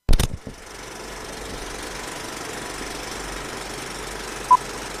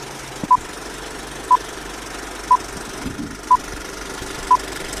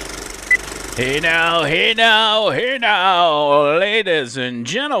Hey now, ladies and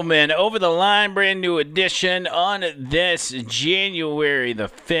gentlemen, over the line, brand new edition on this January the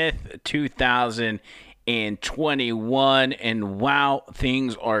 5th, 2021. And wow,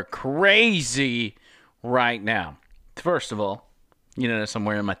 things are crazy right now. First of all, you notice I'm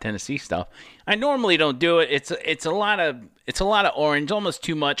wearing my Tennessee stuff. I normally don't do it. It's a lot of orange, almost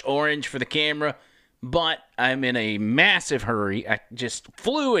too much orange for the camera. But I'm in a massive hurry. I just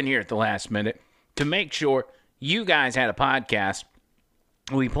flew in here at the last minute to make sure you guys had a podcast.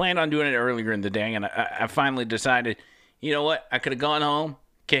 We planned on doing it earlier in the day, and I finally decided, you know what? I could have gone home,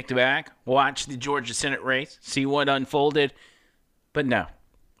 kicked back, watched the Georgia Senate race, see what unfolded. But no,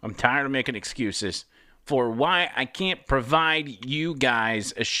 I'm tired of making excuses for why I can't provide you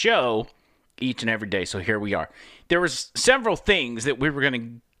guys a show each and every day. So here we are. There was several things that we were going to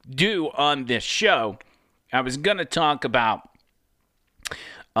do on this show. I was going to talk about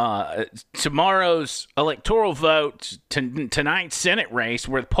tomorrow's electoral vote, tonight's Senate race,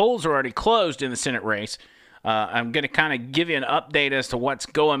 where the polls are already closed in the Senate race. I'm going to kind of give you an update as to what's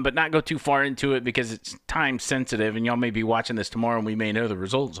going, but not go too far into it because it's time sensitive, and y'all may be watching this tomorrow and we may know the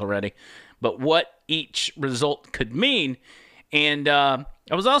results already. But what each result could mean. And I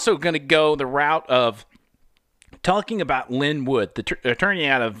was also going to go the route of talking about Lin Wood, the attorney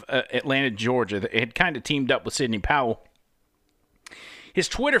out of Atlanta, Georgia, that had kind of teamed up with Sidney Powell. His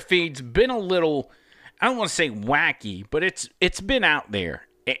Twitter feed's been a little, I don't want to say wacky, but it's been out there.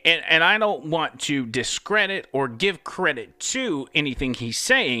 And I don't want to discredit or give credit to anything he's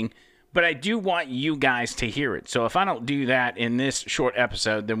saying, but I do want you guys to hear it. So if I don't do that in this short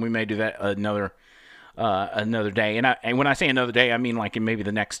episode, then we may do that another day. And when I say another day, I mean like in maybe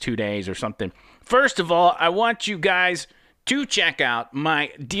the next 2 days or something. First of all, I want you guys to check out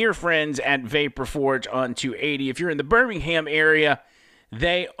my dear friends at Vapor Forge on 280. If you're in the Birmingham area,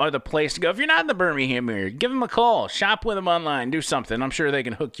 they are the place to go. If you're not in the Birmingham area, give them a call. Shop with them online. Do something. I'm sure they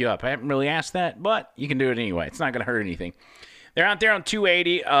can hook you up. I haven't really asked that, but you can do it anyway. It's not going to hurt anything. They're out there on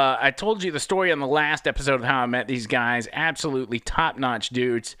 280. I told you the story on the last episode of how I met these guys. Absolutely top-notch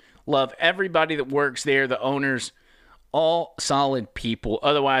dudes. Love everybody that works there, the owners, all solid people.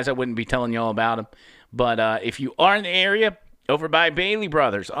 Otherwise, I wouldn't be telling you all about them. But if you are in the area, over by Bailey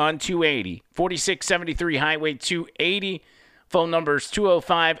Brothers on 280, 4673 Highway 280. Phone number is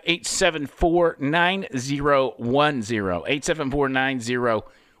 205-874-9010.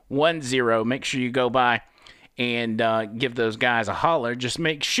 874-9010. Make sure you go by and give those guys a holler. Just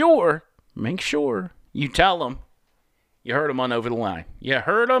make sure you tell them you heard them on Over the Line. You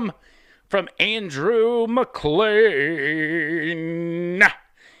heard them from Andrew McLean.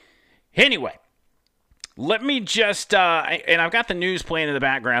 Anyway, let me just, and I've got the news playing in the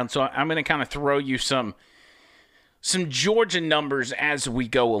background, so I'm going to kind of throw you some Georgia numbers as we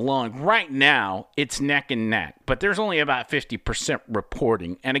go along. Right now, it's neck and neck, but there's only about 50%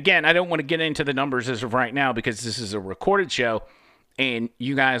 reporting. And again, I don't want to get into the numbers as of right now because this is a recorded show, and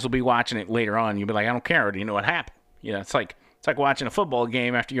you guys will be watching it later on. You'll be like, I don't care. I already know what happened. You know, it's like watching a football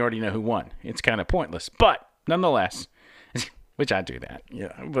game after you already know who won. It's kind of pointless. But nonetheless, which I do that.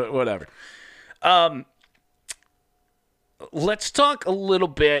 Yeah, but whatever. Let's talk a little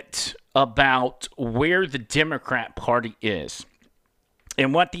bit about where the Democrat Party is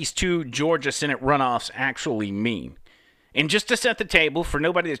and what these two Georgia Senate runoffs actually mean. And just to set the table for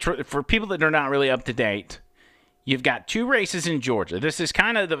for people that are not really up to date, you've got two races in Georgia. This is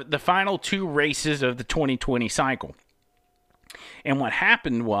kind of the final two races of the 2020 cycle. And what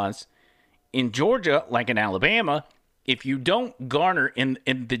happened was, in Georgia, like in Alabama, if you don't garner, in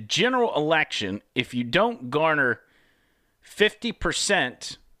the general election, if you don't garner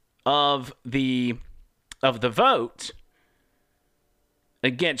 50% of the vote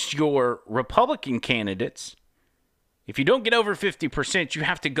against your Republican candidates, if you don't get over 50%, you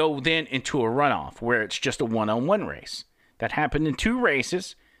have to go then into a runoff where it's just a one-on-one race. That happened in two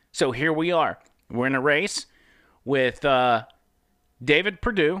races. So here we are. We're in a race with David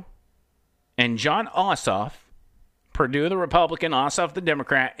Perdue and Jon Ossoff. Perdue, the Republican, Ossoff, the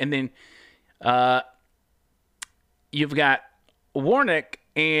Democrat. And then you've got Warnock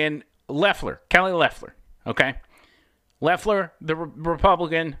and Loeffler, Kelly Loeffler. Okay? Loeffler, the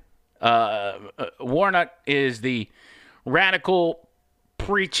Republican. Warnock is the radical,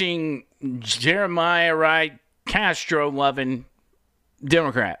 preaching, Jeremiah Wright, Castro-loving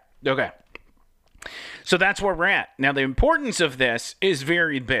Democrat. Okay. So that's where we're at. Now, the importance of this is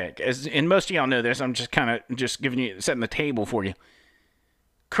very big. And most of y'all know this. I'm just setting the table for you.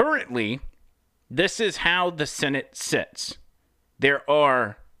 Currently, this is how the Senate sits. There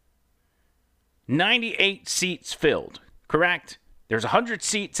are 98 seats filled, correct? There's 100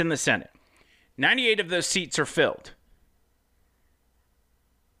 seats in the Senate. 98 of those seats are filled.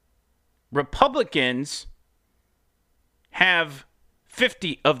 Republicans have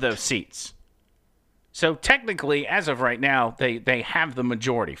 50 of those seats. So technically, as of right now, they have the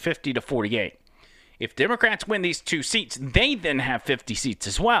majority, 50 to 48. If Democrats win these 2 seats, they then have 50 seats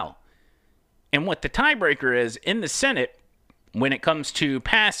as well. And what the tiebreaker is in the Senate, when it comes to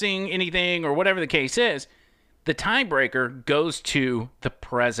passing anything or whatever the case is, the tiebreaker goes to the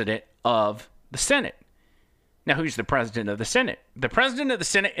president of the Senate. Now, who's the president of the Senate? The president of the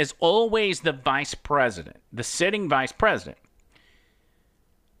Senate is always the vice president, the sitting vice president.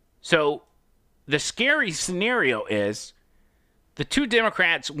 So the scary scenario is the 2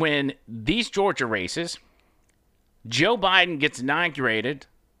 Democrats win these Georgia races. Joe Biden gets inaugurated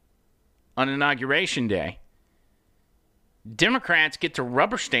on Inauguration Day. Democrats get to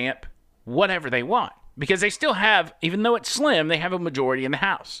rubber stamp whatever they want because they still have, even though it's slim, they have a majority in the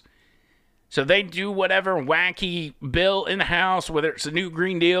House. So they do whatever wacky bill in the House, whether it's a new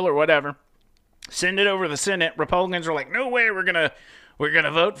Green Deal or whatever, send it over to the Senate. Republicans are like, no way, we're gonna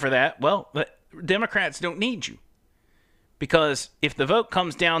vote for that. Well, the Democrats don't need you. Because if the vote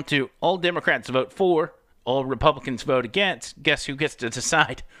comes down to all Democrats vote for, all Republicans vote against, guess who gets to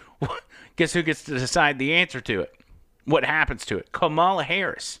decide? Guess who gets to decide the answer to it? What happens to it? Kamala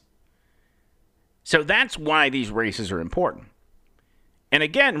Harris. So that's why these races are important. And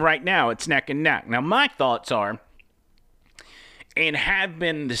again, right now, it's neck and neck. Now, my thoughts are, and have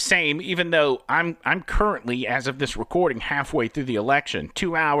been the same, even though I'm currently, as of this recording, halfway through the election,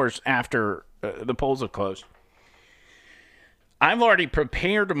 2 hours after the polls have closed. I've already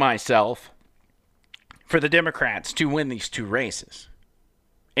prepared myself for the Democrats to win these 2 races.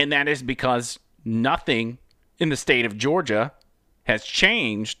 And that is because nothing in the state of Georgia has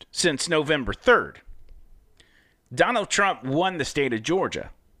changed since November 3rd. Donald Trump won the state of Georgia.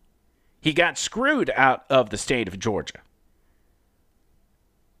 He got screwed out of the state of Georgia.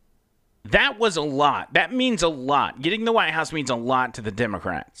 That was a lot. That means a lot. Getting the White House means a lot to the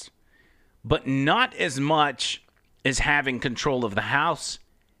Democrats. But not as much as having control of the House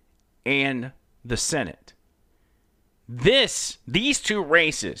and the Senate. These 2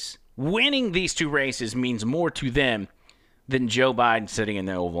 races, winning these 2 races means more to them than Joe Biden sitting in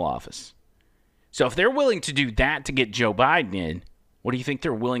the Oval Office. So if they're willing to do that to get Joe Biden in, what do you think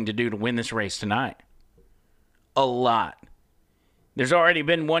they're willing to do to win this race tonight? A lot. There's already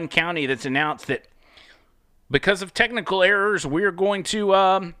been one county that's announced that because of technical errors, we're going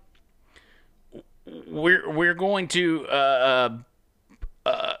to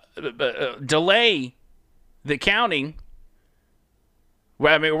delay the counting.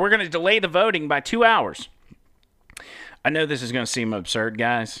 Well, I mean, we're going to delay the voting by 2 hours. I know this is going to seem absurd,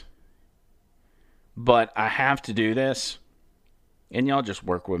 guys, but I have to do this. And y'all just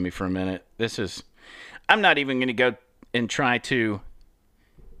work with me for a minute. I'm not even going to go and try to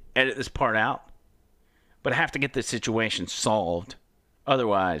edit this part out, but I have to get this situation solved.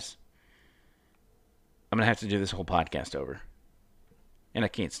 Otherwise, I'm going to have to do this whole podcast over. And I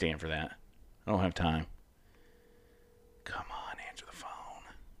can't stand for that. I don't have time. Come on, answer the phone.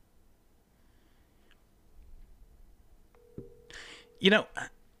 You know,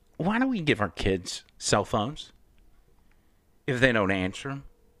 why don't we give our kids cell phones if they don't answer them?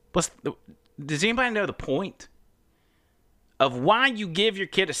 Does anybody know the point of why you give your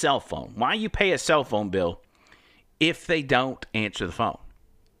kid a cell phone? Why you pay a cell phone bill if they don't answer the phone?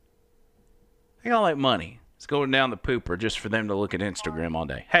 They got all that money. It's going down the pooper just for them to look at Instagram all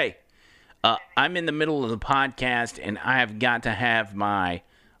day. Hey, I'm in the middle of the podcast, and I have got to have my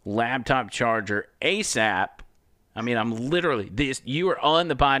laptop charger ASAP. I mean, I'm literally you are on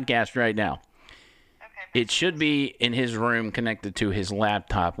the podcast right now. Okay. It should be in his room connected to his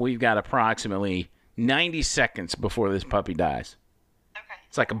laptop. We've got approximately 90 seconds before this puppy dies. Okay.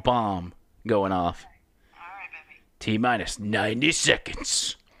 It's like a bomb going off. Okay. All right, baby. T-minus 90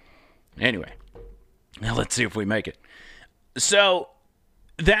 seconds. Anyway, now let's see if we make it. So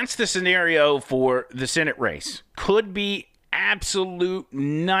that's the scenario for the Senate race. Could be absolute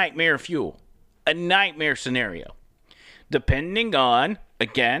nightmare fuel. A nightmare scenario. Depending on,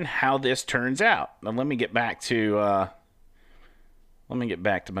 again, how this turns out. Now let me get back to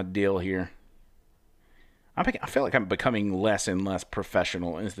my deal here. I feel like I'm becoming less and less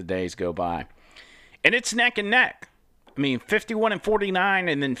professional as the days go by. And it's neck and neck. I mean,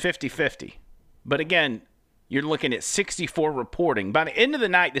 51-49 and then 50-50. But again, you're looking at 64 reporting. By the end of the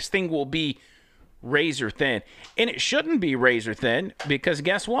night, this thing will be razor thin. And it shouldn't be razor thin because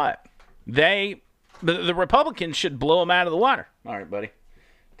guess what? The Republicans should blow them out of the water. All right, buddy.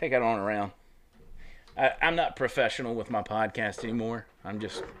 Take that on around. I'm not professional with my podcast anymore.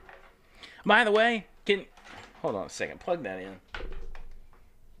 By the way, hold on a second. Plug that in.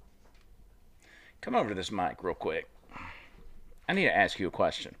 Come over to this mic real quick. I need to ask you a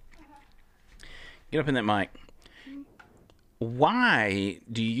question. Get up in that mic. Why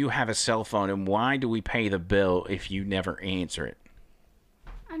do you have a cell phone, and why do we pay the bill if you never answer it?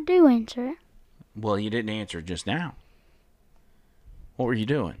 I do answer it. Well, you didn't answer it just now. What were you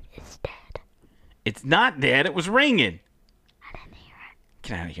doing? It's dead. It's not dead. It was ringing. I didn't hear it.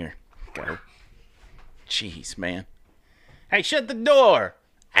 Get out of here. Go. Jeez, man. Hey, shut the door.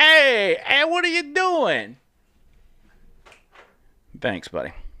 Hey, what are you doing? Thanks,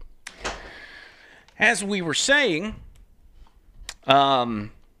 buddy. As we were saying, oh,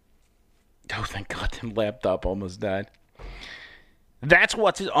 thank God, the laptop almost died. That's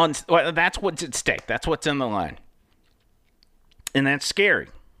what's at stake. That's what's in the line. And that's scary.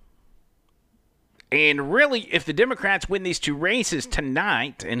 And really, if the Democrats win these two races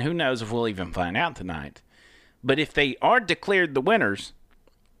tonight, and who knows if we'll even find out tonight, but if they are declared the winners,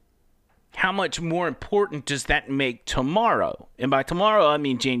 how much more important does that make tomorrow? And by tomorrow, I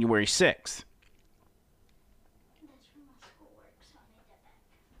mean January 6th.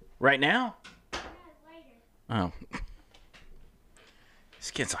 Right now? Oh.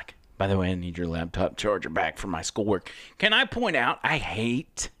 This kid's like, by the way, I need your laptop charger back for my schoolwork. Can I point out, I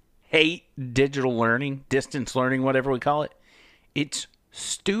hate digital learning, distance learning, whatever we call it. It's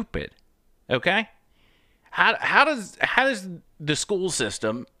stupid. Okay? How does the school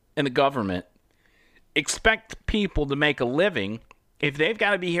system and the government expect people to make a living if they've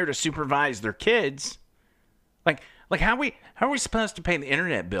got to be here to supervise their kids? Like how are we supposed to pay the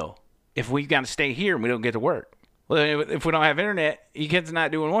internet bill if we've got to stay here and we don't get to work? Well, if we don't have internet, your kid's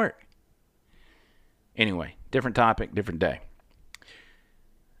not doing work. Anyway, different topic, different day.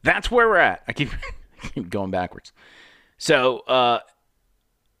 That's where we're at. I keep going backwards. So,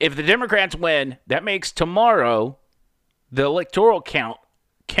 if the Democrats win, that makes tomorrow the electoral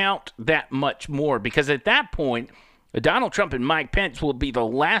count that much more, because at that point, Donald Trump and Mike Pence will be the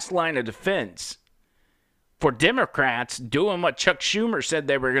last line of defense for Democrats doing what Chuck Schumer said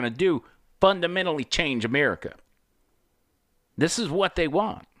they were going to do, fundamentally change America. This is what they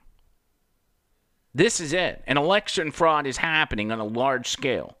want. This is it. And election fraud is happening on a large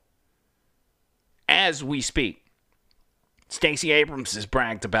scale as we speak. Stacey Abrams has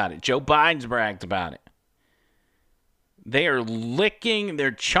bragged about it. Joe Biden's bragged about it. They are licking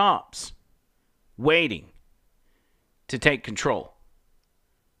their chops, waiting to take control.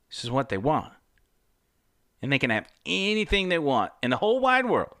 This is what they want. And they can have anything they want in the whole wide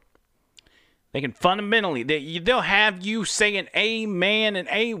world. They can fundamentally, they'll have you saying a man and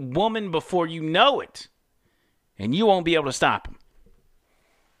a woman before you know it. And you won't be able to stop them.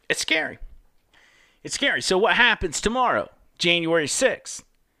 It's scary. It's scary. So what happens tomorrow, January 6th?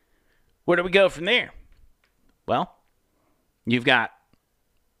 Where do we go from there? Well, you've got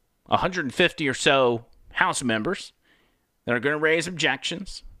 150 or so House members that are going to raise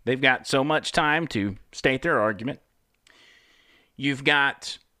objections. They've got so much time to state their argument. You've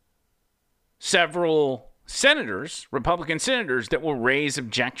got several senators, Republican senators, that will raise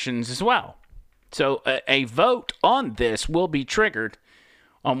objections as well. So a vote on this will be triggered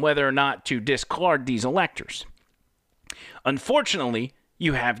on whether or not to discard these electors. Unfortunately,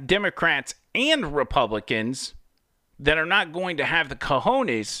 you have Democrats and Republicans that are not going to have the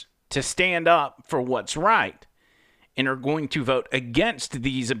cojones to stand up for what's right and are going to vote against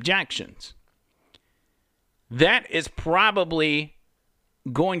these objections. That is probably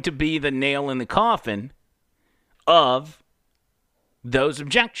going to be the nail in the coffin of those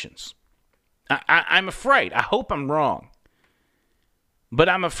objections. I'm afraid. I hope I'm wrong. But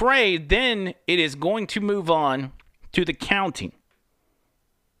I'm afraid then it is going to move on to the counting.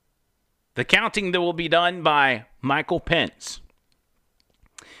 The counting that will be done by Michael Pence.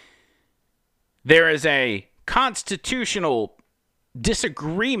 There is a constitutional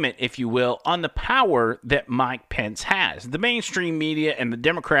disagreement, if you will, on the power that Mike Pence has. The mainstream media and the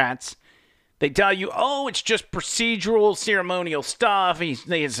Democrats, they tell you, oh, it's just procedural, ceremonial stuff. He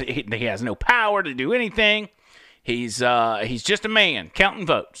has no power to do anything. He's just a man counting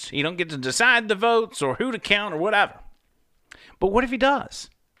votes. He don't get to decide the votes or who to count or whatever. But what if he does?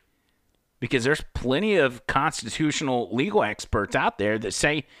 Because there's plenty of constitutional legal experts out there that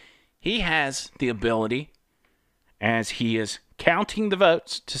say he has the ability, as he is counting the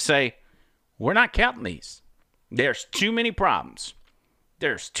votes, to say, we're not counting these. There's too many problems.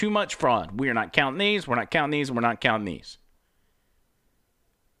 There's too much fraud. We're not counting these. We're not counting these. We're not counting these.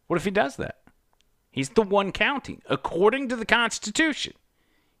 What if he does that? He's the one counting. According to the Constitution,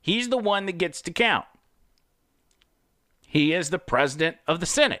 he's the one that gets to count. He is the president of the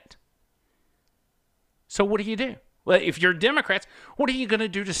Senate. So what do you do? Well, if you're Democrats, what are you going to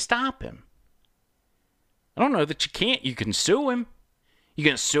do to stop him? I don't know that you can't. You can sue him. You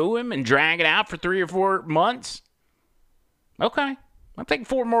can sue him and drag it out for 3 or 4 months. Okay. I'll take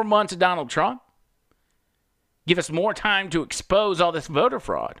 4 more months of Donald Trump. Give us more time to expose all this voter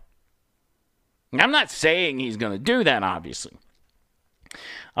fraud. I'm not saying he's going to do that, obviously.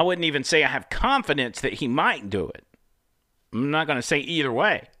 I wouldn't even say I have confidence that he might do it. I'm not going to say either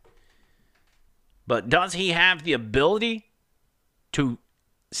way. But does he have the ability to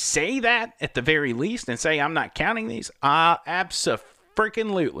say that at the very least and say, I'm not counting these?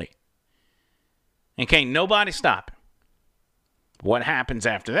 Abso-freaking-lutely. And can't nobody stop him. What happens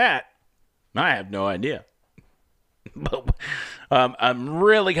after that, I have no idea. But I'm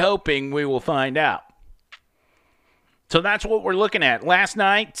really hoping we will find out. So that's what we're looking at. Last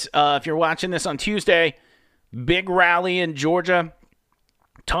night, if you're watching this on Tuesday, big rally in Georgia.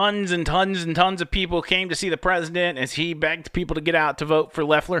 Tons and tons and tons of people came to see the president as he begged people to get out to vote for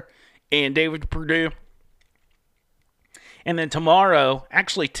Loeffler and David Perdue. And then tomorrow,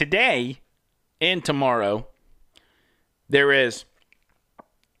 actually today and tomorrow, there is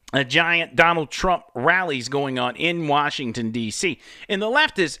a giant Donald Trump rallies going on in Washington, D.C. And the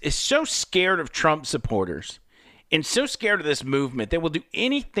left is so scared of Trump supporters and so scared of this movement, they will do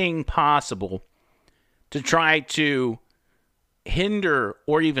anything possible to try to hinder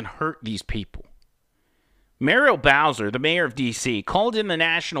or even hurt these people. Muriel Bowser, the mayor of D.C., called in the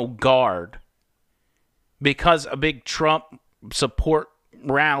National Guard because a big Trump support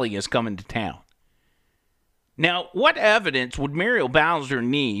rally is coming to town. Now, what evidence would Muriel Bowser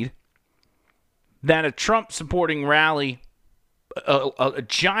need that a Trump-supporting rally, a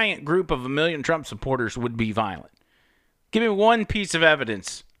giant group of 1 million Trump supporters would be violent? Give me one piece of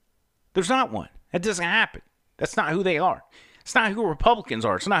evidence. There's not one. That doesn't happen. That's not who they are. It's not who Republicans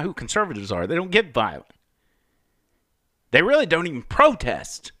are. It's not who conservatives are. They don't get violent. They really don't even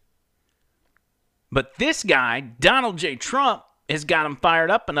protest. But this guy, Donald J. Trump, has got him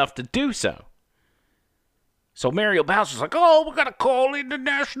fired up enough to do so. So Muriel Bowser's like, oh, we got to call in the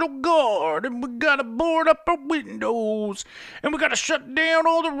National Guard, and we got to board up our windows, and we got to shut down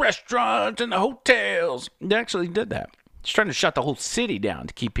all the restaurants and the hotels. They actually did that. He's trying to shut the whole city down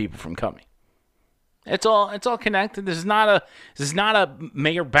to keep people from coming. It's all connected. This is not a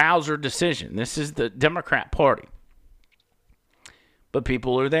Mayor Bowser decision. This is the Democrat Party. But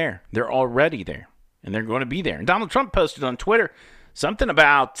people are there. They're already there, and they're going to be there. And Donald Trump posted on Twitter something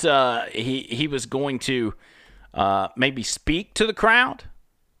about he was going to maybe speak to the crowd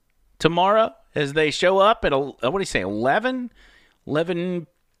tomorrow as they show up at 11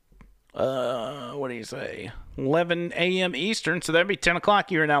 a.m. Eastern. So that'd be 10 o'clock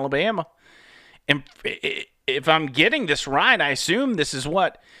here in Alabama. And if I'm getting this right, I assume this is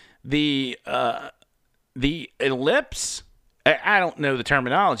what the ellipse. I don't know the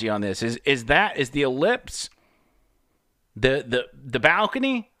terminology on this. Is the ellipse the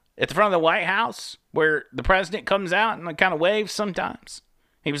balcony at the front of the White House where the president comes out and kind of waves sometimes?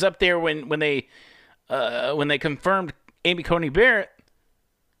 He was up there when they confirmed Amy Coney Barrett,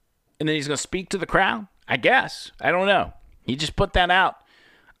 and then he's going to speak to the crowd. I guess. I don't know. He just put that out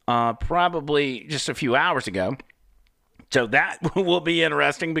probably just a few hours ago. So that will be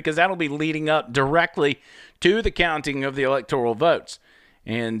interesting because that'll be leading up directly to the counting of the electoral votes.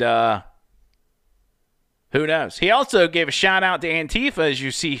 And who knows? He also gave a shout out to Antifa, as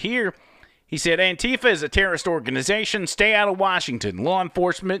you see here. He said, Antifa is a terrorist organization. Stay out of Washington. Law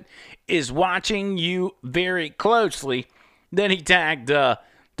enforcement is watching you very closely. Then he tagged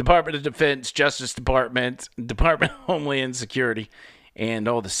Department of Defense, Justice Department, Department of Homeland Security, and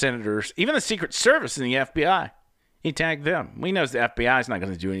all the senators, even the Secret Service and the FBI. He tagged them. He knows the FBI is not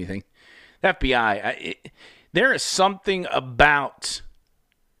going to do anything. The FBI, there is something about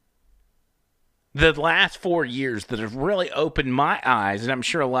the last 4 years that have really opened my eyes, and I'm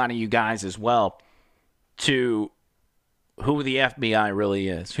sure a lot of you guys as well, to who the FBI really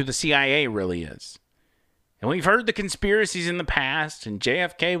is, who the CIA really is. And we've heard the conspiracies in the past, and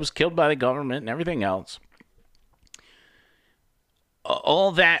JFK was killed by the government and everything else.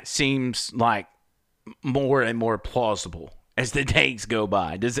 All that seems like more and more plausible as the days go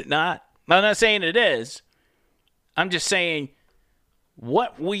by, does it not? I'm not saying it is. I'm just saying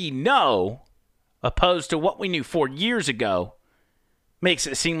what we know, opposed to what we knew 4 years ago, makes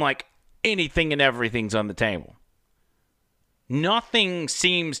it seem like anything and everything's on the table. Nothing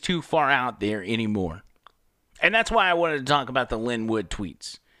seems too far out there anymore. And that's why I wanted to talk about the Lin Wood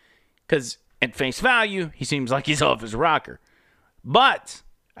tweets. Because at face value, he seems like he's off his rocker. But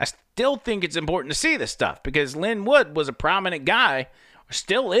I still think it's important to see this stuff because Lin Wood was a prominent guy, or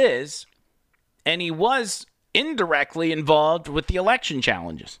still is, and he was indirectly involved with the election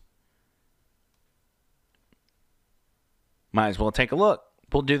challenges. Might as well take a look.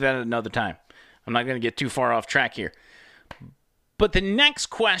 We'll do that at another time. I'm not going to get too far off track here. But the next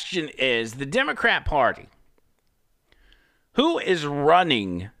question is the Democrat Party. Who is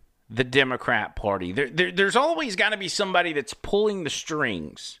running the Democrat Party? There's always got to be somebody that's pulling the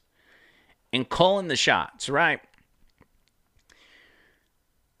strings and calling the shots, right?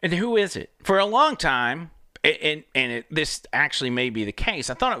 And who is it? For a long time, this actually may be the case,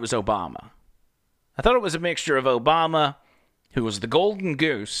 I thought it was Obama. I thought it was a mixture of Obama, who was the golden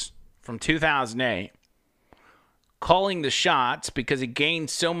goose from 2008, calling the shots because he gained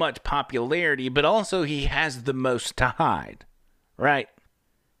so much popularity, but also he has the most to hide, right?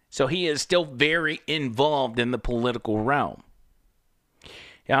 So he is still very involved in the political realm.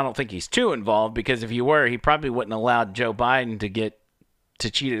 I don't think he's too involved, because if he were, he probably wouldn't allow Joe Biden to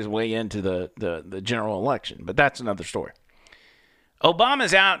cheat his way into the general election. But that's another story.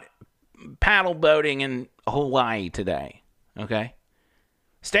 Obama's out paddle boating in Hawaii today, okay?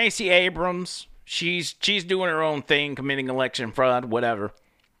 Stacey Abrams, she's doing her own thing, committing election fraud, whatever.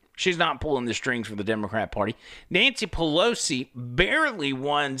 She's not pulling the strings for the Democrat Party. Nancy Pelosi barely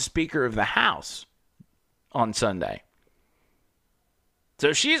won Speaker of the House on Sunday.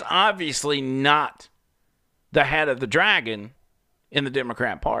 So she's obviously not the head of the dragon in the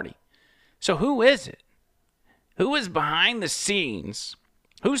Democrat Party. So who is it? Who is behind the scenes?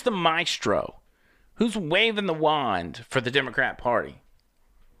 Who's the maestro? Who's waving the wand for the Democrat Party?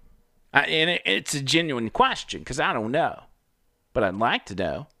 And it's a genuine question, because I don't know. But I'd like to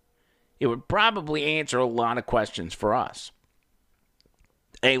know. It would probably answer a lot of questions for us.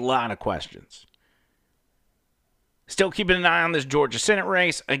 A lot of questions. Still keeping an eye on this Georgia Senate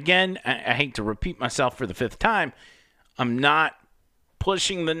race. Again, I hate to repeat myself for the fifth time. I'm not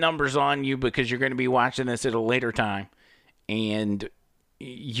pushing the numbers on you, because you're going to be watching this at a later time. And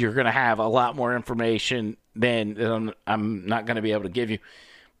you're going to have a lot more information than I'm not going to be able to give you.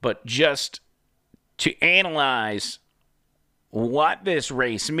 But just to analyze what this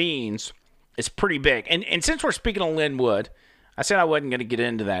race means is pretty big. And since we're speaking of Lin Wood, I said I wasn't going to get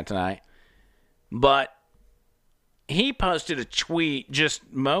into that tonight. But he posted a tweet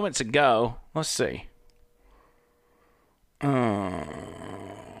just moments ago. Let's see.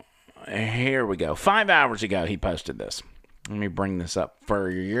 Here we go. 5 hours ago, he posted this. Let me bring this up for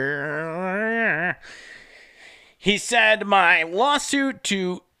you. He said, my lawsuit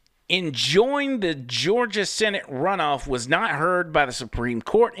to enjoin the Georgia Senate runoff was not heard by the Supreme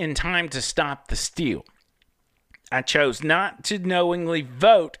Court in time to stop the steal. I chose not to knowingly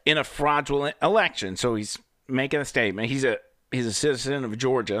vote in a fraudulent election. So he's making a statement. He's a citizen of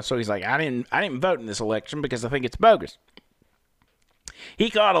Georgia, so he's like, I didn't vote in this election because I think it's bogus. He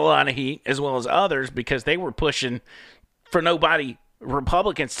caught a lot of heat, as well as others, because they were pushing for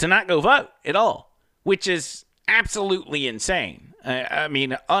Republicans to not go vote at all, which is absolutely insane. I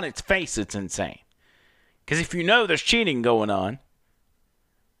mean, on its face, it's insane. Because if you know there's cheating going on,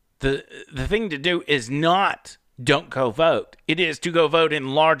 the thing to do is not don't go vote. It is to go vote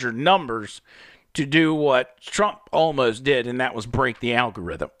in larger numbers to do what Trump almost did, and that was break the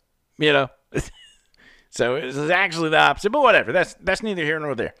algorithm. You know? So it's actually the opposite, but whatever. That's neither here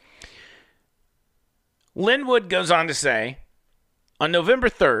nor there. Lin Wood goes on to say, on November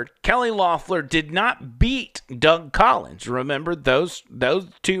 3rd, Kelly Loeffler did not beat Doug Collins. Remember, those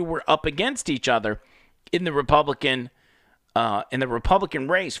two were up against each other in the Republican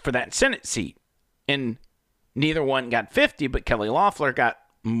race for that Senate seat. And neither one got 50, but Kelly Loeffler got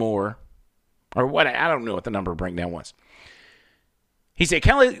more. Or what? I don't know what the number breakdown was. He said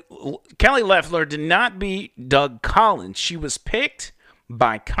Kelly Loeffler did not beat Doug Collins. She was picked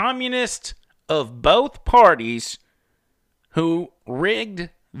by communists of both parties who rigged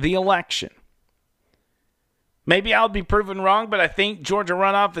the election. Maybe I'll be proven wrong, but I think Georgia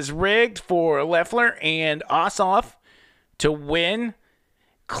runoff is rigged for Loeffler and Ossoff to win.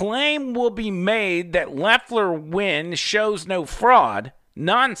 Claim will be made that Loeffler win shows no fraud.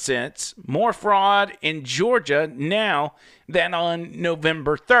 Nonsense. More fraud in Georgia now than on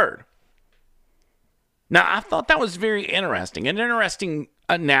November 3rd. Now, I thought that was very interesting. An interesting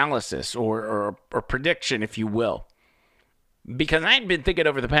analysis or prediction, if you will. Because I had been thinking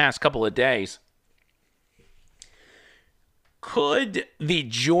over the past couple of days, could the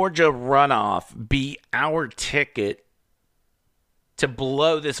Georgia runoff be our ticket to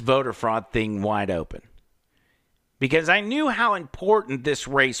blow this voter fraud thing wide open? Because I knew how important this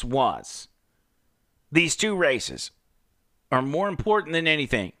race was. These two races are more important than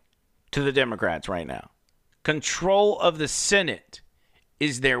anything to the Democrats right now. Control of the Senate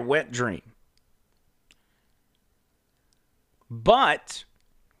is their wet dream. But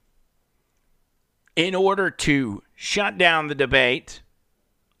in order to shut down the debate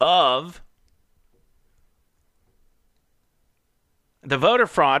of the voter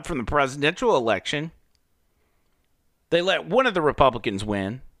fraud from the presidential election, they let one of the Republicans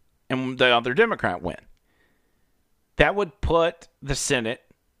win and the other Democrat win. That would put the Senate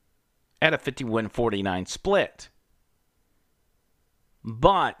at a 51-49 split.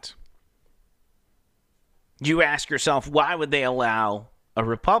 But you ask yourself, why would they allow a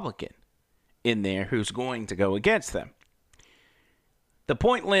Republican in there who's going to go against them? The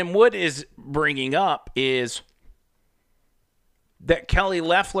point Lin Wood is bringing up is that Kelly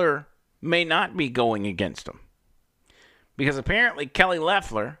Loeffler may not be going against him. Because apparently Kelly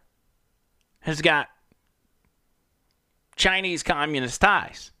Loeffler has got Chinese communist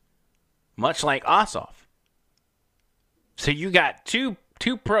ties, much like Ossoff. So you got two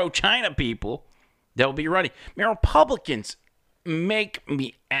pro-China people that will be running. I mean, Republicans make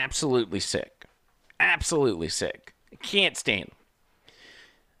me absolutely sick. Absolutely sick. I can't stand them.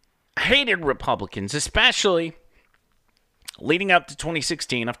 I hated Republicans, especially leading up to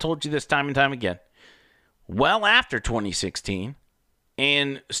 2016. I've told you this time and time again. Well after 2016,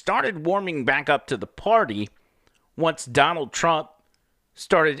 and started warming back up to the party once Donald Trump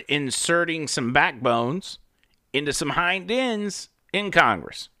started inserting some backbones into some hind ends in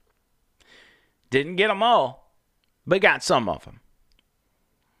Congress. Didn't get them all, but got some of them.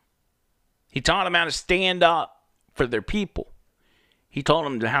 He taught them how to stand up for their people. He taught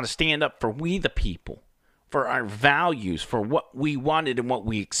them how to stand up for we the people, for our values, for what we wanted and what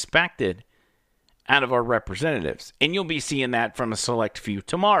we expected out of our representatives. And you'll be seeing that from a select few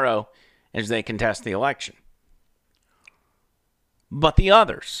tomorrow as they contest the election. But the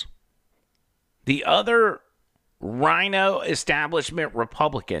others, the other rhino establishment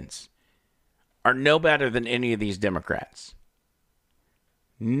Republicans are no better than any of these Democrats.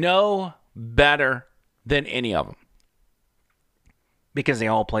 No better than any of them. Because they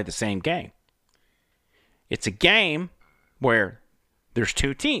all play the same game. It's a game where there's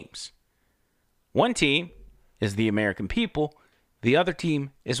two teams. One team is the American people. The other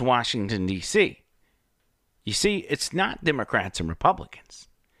team is Washington, D.C. You see, it's not Democrats and Republicans.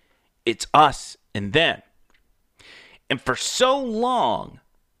 It's us and them. And for so long,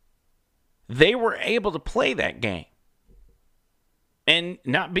 they were able to play that game and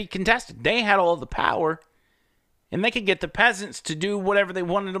not be contested. They had all the power, and they could get the peasants to do whatever they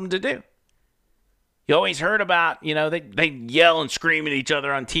wanted them to do. You always heard about, they yell and scream at each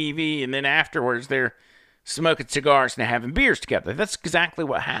other on TV, and then afterwards they're smoking cigars and having beers together. That's exactly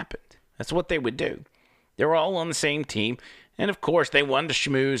what happened. That's what they would do. They were all on the same team, and of course they wanted to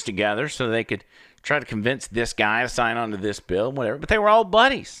schmooze together so they could try to convince this guy to sign on to this bill, whatever. But they were all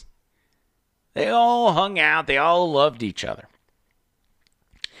buddies. They all hung out. They all loved each other.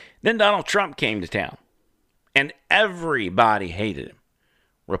 Then Donald Trump came to town, and everybody hated him.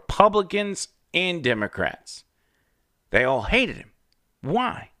 Republicans and Democrats. They all hated him.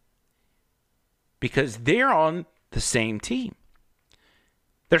 Why? Because they're on the same team.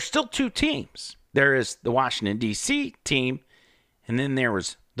 There's still two teams. There is the Washington, D.C. team, and then there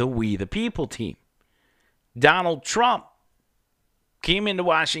was the We the People team. Donald Trump came into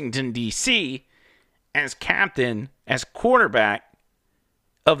Washington, D.C. as captain, as quarterback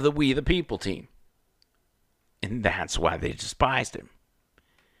of the We the People team. And that's why they despised him.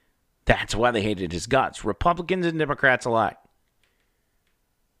 That's why they hated his guts. Republicans and Democrats alike.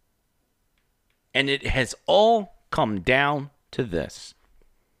 And it has all come down to this.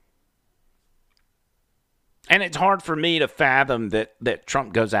 And it's hard for me to fathom that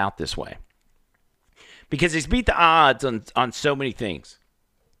Trump goes out this way. Because he's beat the odds on so many things.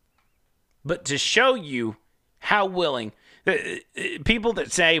 But to show you how willing, people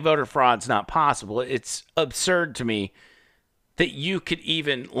that say voter fraud's not possible, it's absurd to me that you could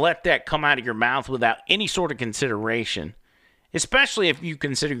even let that come out of your mouth without any sort of consideration, especially if you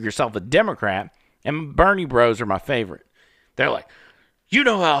consider yourself a Democrat. And Bernie bros are my favorite. They're like, you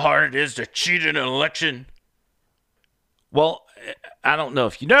know how hard it is to cheat in an election? Well, I don't know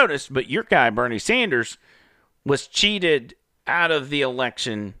if you noticed, but your guy, Bernie Sanders, was cheated out of the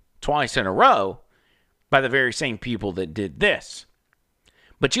election twice in a row by the very same people that did this.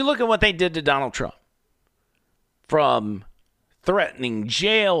 But you look at what they did to Donald Trump. From threatening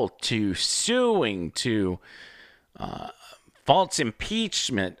jail to suing to false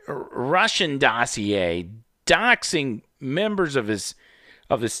impeachment, Russian dossier, doxing members of his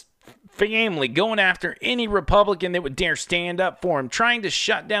family, going after any Republican that would dare stand up for him, trying to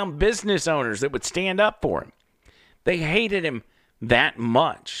shut down business owners that would stand up for him. They hated him that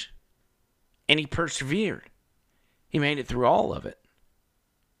much, and he persevered. He made it through all of it.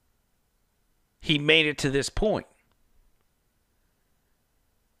 He made it to this point.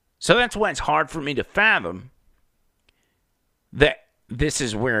 So that's why it's hard for me to fathom that this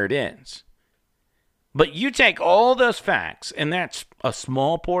is where it ends. But you take all those facts, and that's a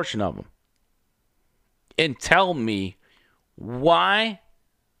small portion of them, and tell me why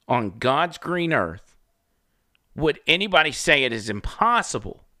on God's green earth would anybody say it is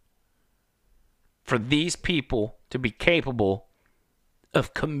impossible for these people to be capable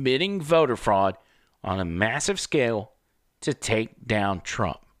of committing voter fraud on a massive scale to take down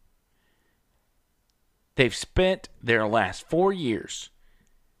Trump. They've spent their last 4 years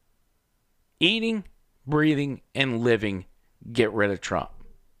eating, breathing, and living get rid of Trump.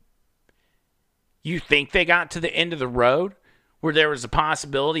 You think they got to the end of the road where there was a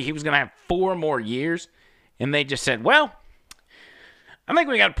possibility he was going to have 4 more years, and they just said, well, I think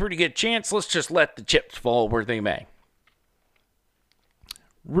we got a pretty good chance. Let's just let the chips fall where they may.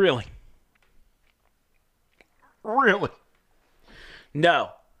 Really? Really?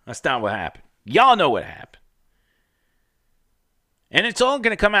 No, that's not what happened. Y'all know what happened. And it's all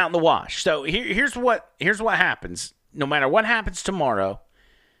going to come out in the wash. So here's what happens. No matter what happens tomorrow,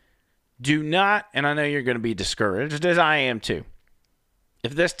 do not, and I know you're going to be discouraged, as I am too.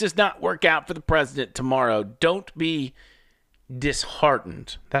 If this does not work out for the president tomorrow, don't be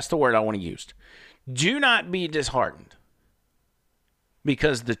disheartened. That's the word I want to use. Do not be disheartened,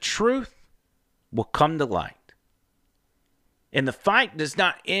 because the truth will come to light. And the fight does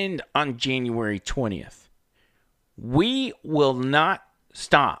not end on January 20th. We will not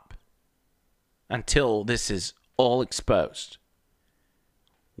stop until this is all exposed.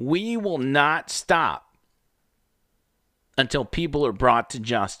 We will not stop until people are brought to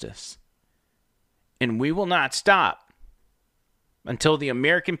justice. And we will not stop until the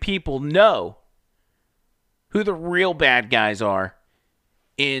American people know who the real bad guys are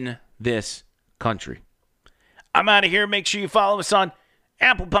in this country. I'm out of here. Make sure you follow us on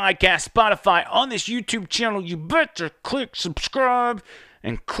Apple Podcasts, Spotify, on this YouTube channel. You better click subscribe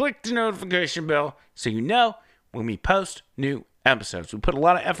and click the notification bell so you know when we post new episodes. We put a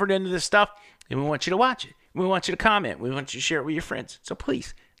lot of effort into this stuff, and we want you to watch it. We want you to comment. We want you to share it with your friends. So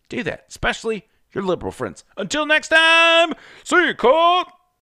please do that, especially your liberal friends. Until next time, see you, Colt.